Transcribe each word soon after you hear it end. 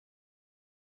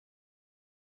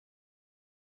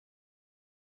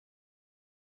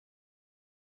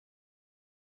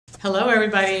Hello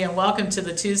everybody and welcome to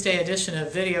the Tuesday edition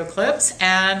of Video Clips.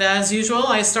 And as usual,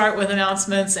 I start with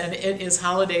announcements, and it is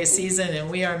holiday season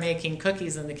and we are making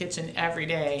cookies in the kitchen every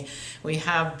day. We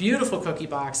have beautiful cookie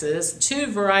boxes,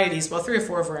 two varieties, well 3 or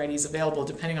 4 varieties available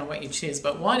depending on what you choose,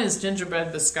 but one is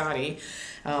gingerbread biscotti.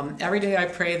 Every day I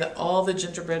pray that all the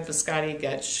gingerbread biscotti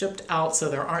get shipped out so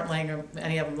there aren't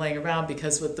any of them laying around,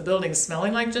 because with the building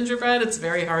smelling like gingerbread, it's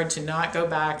very hard to not go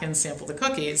back and sample the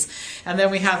cookies. And then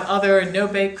we have other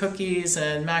no-bake cookies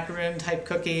and macaroon type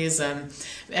cookies and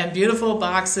beautiful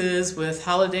boxes with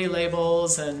holiday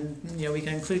labels, and we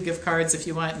can include gift cards if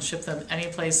you want and ship them any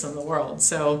place in the world.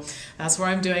 So that's where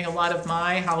I'm doing a lot of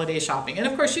my holiday shopping. And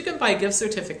of course you can buy gift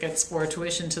certificates for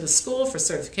tuition to the school, for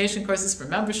certification courses, for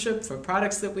membership, for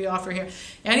products that we offer here,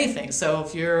 anything. So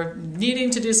if you're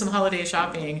needing to do some holiday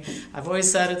shopping, I've always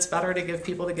said it's better to give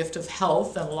people the gift of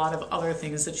health than a lot of other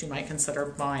things that you might consider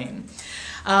buying.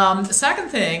 The second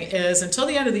thing is, until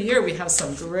the end of the year, we have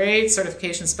some great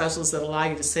certification specials that allow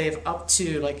you to save up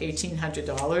to like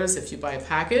 $1,800 if you buy a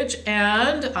package,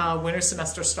 and winter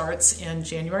semester starts in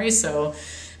January, so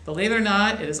believe it or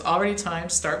not, it is already time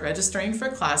to start registering for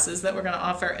classes that we're going to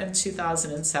offer in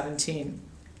 2017.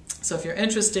 So if you're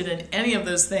interested in any of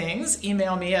those things,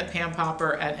 email me at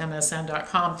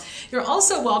pampopper@msn.com. You're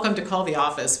also welcome to call the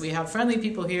office. We have friendly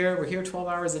people here. We're here 12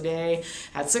 hours a day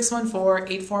at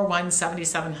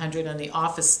 614-841-7700, and the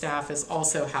office staff is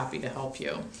also happy to help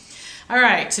you. All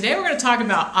right, today we're going to talk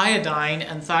about iodine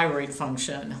and thyroid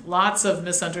function. Lots of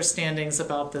misunderstandings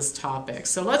about this topic.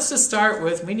 So let's just start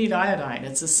with, we need iodine.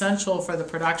 It's essential for the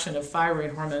production of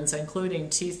thyroid hormones, including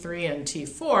T3 and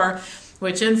T4,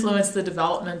 which influence the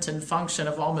development and function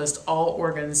of almost all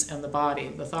organs in the body.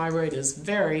 The thyroid is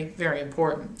very, very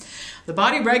important. The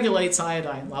body regulates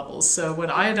iodine levels. So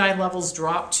when iodine levels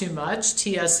drop too much,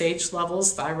 TSH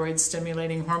levels, thyroid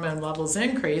stimulating hormone levels,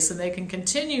 increase, and they can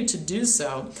continue to do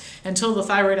so until the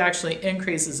thyroid actually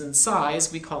increases in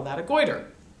size. We call that a goiter.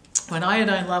 When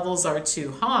iodine levels are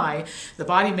too high, the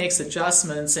body makes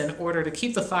adjustments in order to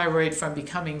keep the thyroid from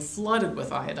becoming flooded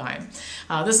with iodine.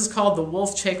 This is called the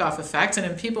Wolff-Chaikoff effect, and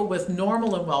in people with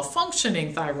normal and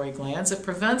well-functioning thyroid glands, it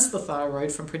prevents the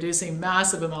thyroid from producing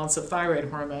massive amounts of thyroid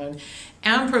hormone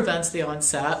and prevents the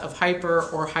onset of hyper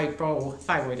or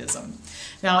hypothyroidism.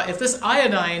 Now, if this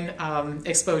iodine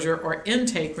exposure or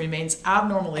intake remains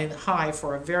abnormally high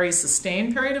for a very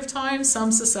sustained period of time,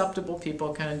 some susceptible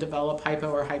people can develop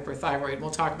hypo or hyperthyroid. We'll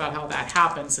talk about how that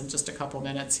happens in just a couple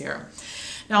minutes here.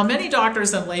 Now, many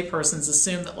doctors and laypersons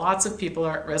assume that lots of people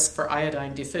are at risk for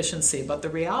iodine deficiency, but the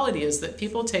reality is that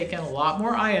people take in a lot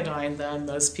more iodine than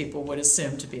most people would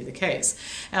assume to be the case.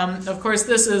 Of course,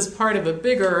 this is part of a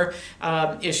bigger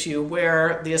issue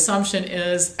where the assumption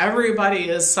is everybody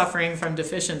is suffering from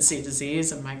deficiency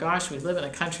disease, and my gosh, we live in a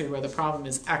country where the problem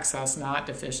is excess, not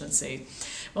deficiency.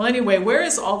 Well, anyway, where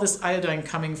is all this iodine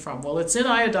coming from? Well, it's in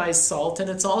iodized salt, and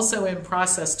it's also in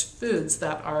processed foods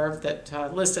that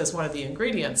list as one of the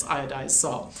ingredients iodized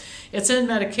salt. It's in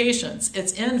medications.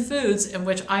 It's in foods in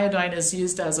which iodine is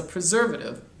used as a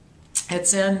preservative.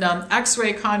 It's in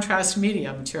X-ray contrast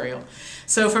media material.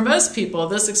 So for most people,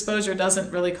 this exposure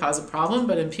doesn't really cause a problem,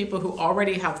 but in people who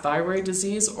already have thyroid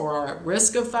disease or are at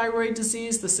risk of thyroid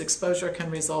disease, this exposure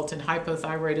can result in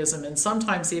hypothyroidism and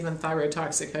sometimes even thyroid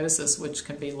toxicosis, which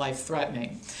can be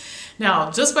life-threatening.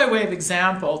 Now, just by way of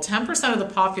example, 10% of the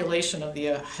population of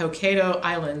the Hokkaido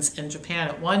Islands in Japan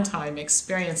at one time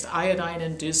experienced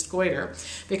iodine-induced goiter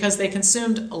because they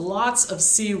consumed lots of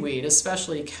seaweed,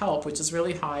 especially kelp, which is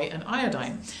really high in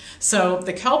iodine. So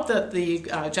the kelp that the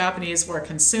Japanese were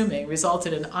consuming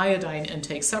resulted in iodine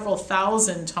intake several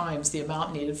thousand times the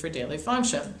amount needed for daily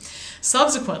function.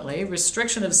 Subsequently,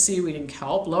 restriction of seaweed and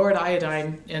kelp lowered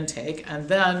iodine intake and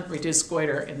then reduced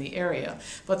goiter in the area.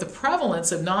 But the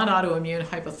prevalence of non-autoimmune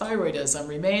hypothyroidism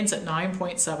remains at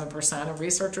 9.7%, and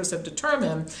researchers have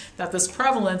determined that this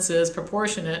prevalence is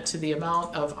proportionate to the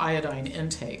amount of iodine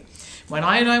intake. When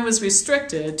iodine was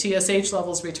restricted, TSH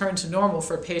levels returned to normal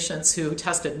for patients who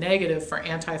tested negative for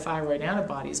anti-thyroid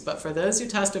antibodies, but for those who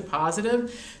tested positive,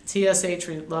 TSH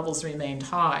levels remained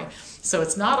high. So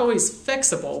it's not always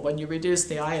fixable when you reduce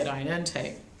the iodine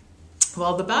intake.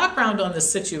 Well, the background on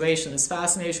this situation, this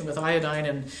fascination with iodine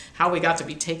and how we got to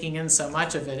be taking in so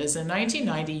much of it, is in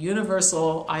 1990,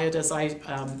 universal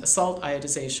salt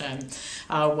iodization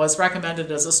was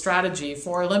recommended as a strategy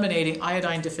for eliminating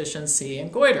iodine deficiency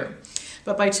and goiter.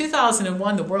 But by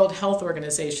 2001, the World Health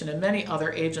Organization and many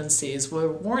other agencies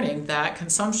were warning that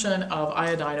consumption of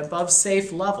iodine above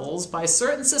safe levels by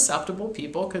certain susceptible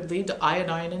people could lead to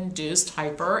iodine-induced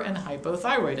hyper and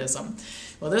hypothyroidism.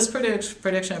 Well, this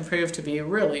prediction proved to to be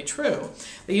really true.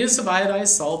 The use of iodized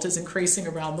salt is increasing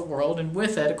around the world, and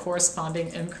with it a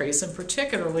corresponding increase in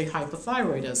particularly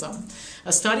hypothyroidism.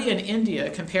 A study in India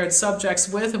compared subjects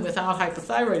with and without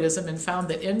hypothyroidism and found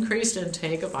that increased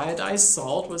intake of iodized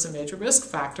salt was a major risk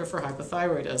factor for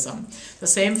hypothyroidism. The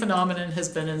same phenomenon has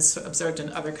been observed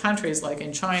in other countries like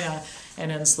in China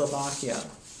and in Slovakia.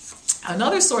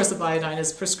 Another source of iodine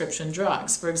is prescription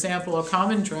drugs. For example, a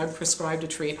common drug prescribed to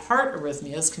treat heart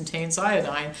arrhythmias contains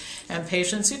iodine, and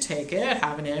patients who take it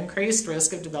have an increased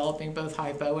risk of developing both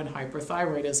hypo and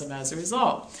hyperthyroidism as a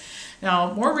result.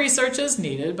 Now, more research is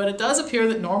needed, but it does appear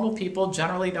that normal people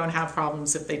generally don't have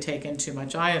problems if they take in too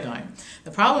much iodine.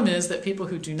 The problem is that people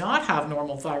who do not have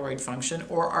normal thyroid function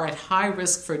or are at high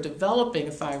risk for developing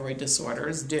thyroid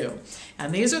disorders do.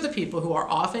 And these are the people who are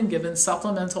often given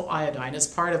supplemental iodine as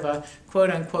part of a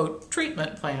quote-unquote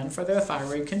treatment plan for their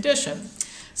thyroid condition.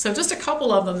 So just a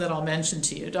couple of them that I'll mention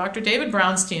to you. Dr. David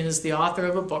Brownstein is the author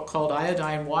of a book called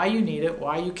Iodine, Why You Need It,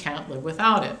 Why You Can't Live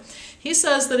Without It. He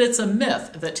says that it's a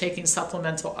myth that taking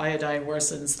supplemental iodine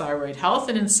worsens thyroid health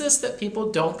and insists that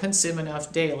people don't consume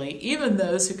enough daily, even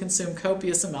those who consume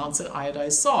copious amounts of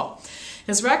iodized salt.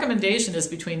 His recommendation is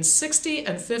between 60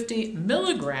 and 50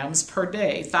 milligrams per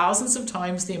day, thousands of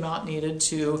times the amount needed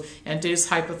to induce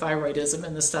hypothyroidism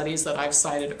in the studies that I've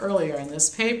cited earlier in this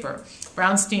paper.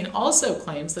 Brownstein also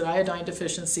claims that iodine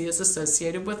deficiency is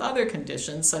associated with other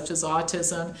conditions such as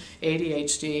autism,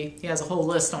 ADHD. He has a whole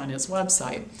list on his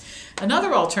website.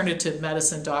 Another alternative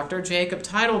medicine doctor, Jacob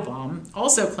Teitelbaum,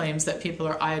 also claims that people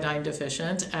are iodine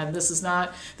deficient, and this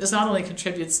not only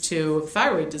contributes to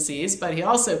thyroid disease, but he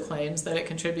also claims that it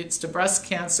contributes to breast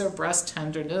cancer, breast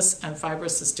tenderness, and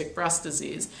fibrocystic breast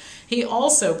disease. He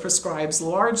also prescribes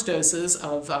large doses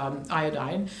of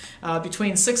iodine,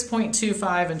 between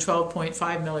 6.25 and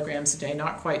 12.5 milligrams a day,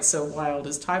 not quite so wild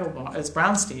as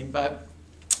Brownstein, but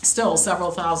still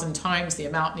several thousand times the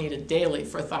amount needed daily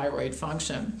for thyroid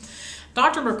function.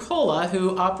 Dr. Mercola,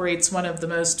 who operates one of the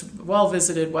most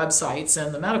well-visited websites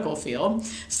in the medical field,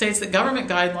 states that government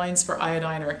guidelines for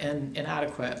iodine are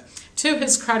inadequate. To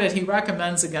his credit, he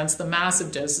recommends against the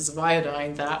massive doses of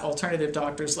iodine that alternative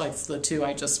doctors like the two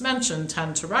I just mentioned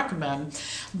tend to recommend.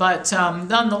 But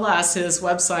nonetheless, his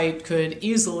website could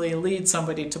easily lead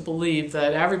somebody to believe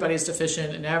that everybody's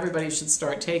deficient and everybody should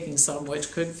start taking some,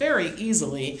 which could very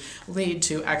easily lead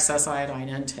to excess iodine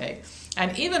intake.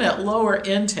 And even at lower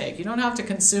intake, you don't have to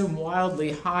consume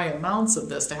wildly high amounts of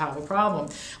this to have a problem.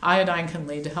 Iodine can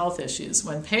lead to health issues.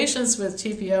 When patients with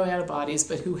TPO antibodies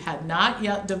but who had not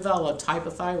yet developed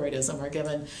hypothyroidism are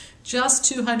given just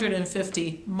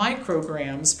 250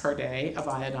 micrograms per day of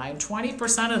iodine,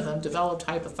 20% of them developed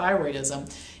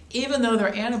hypothyroidism, even though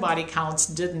their antibody counts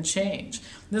didn't change.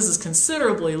 This is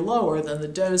considerably lower than the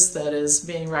dose that is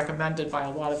being recommended by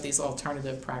a lot of these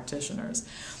alternative practitioners.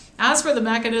 As for the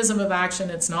mechanism of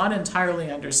action, it's not entirely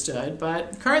understood,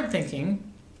 but current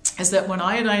thinking is that when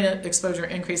iodine exposure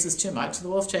increases too much, the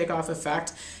Wolff-Chaikoff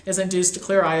effect is induced to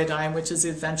clear iodine, which is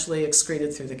eventually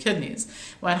excreted through the kidneys.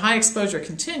 When high exposure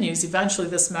continues, eventually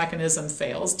this mechanism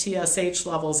fails, TSH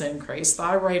levels increase,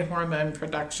 thyroid hormone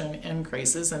production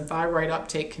increases, and thyroid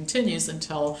uptake continues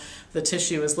until the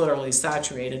tissue is literally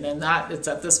saturated, and it's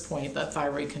at this point that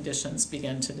thyroid conditions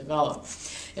begin to develop.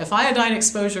 If iodine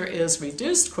exposure is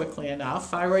reduced quickly enough,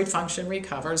 thyroid function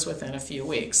recovers within a few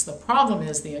weeks. The problem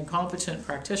is the incompetent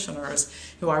practitioners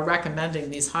who are recommending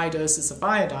these high doses of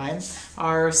iodine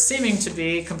are seeming to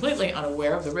be completely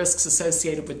unaware of the risks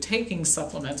associated with taking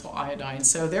supplemental iodine,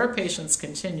 so their patients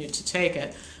continue to take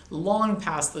it long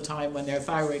past the time when their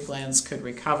thyroid glands could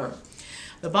recover.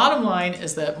 The bottom line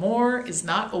is that more is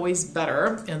not always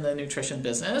better in the nutrition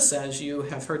business, as you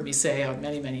have heard me say on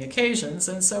many, many occasions.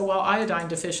 And so while iodine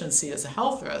deficiency is a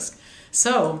health risk,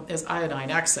 so is iodine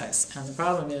excess. And the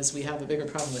problem is we have a bigger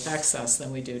problem with excess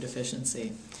than we do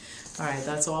deficiency. All right,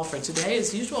 that's all for today.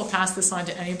 As usual, pass this on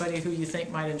to anybody who you think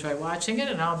might enjoy watching it,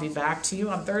 and I'll be back to you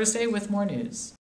on Thursday with more news.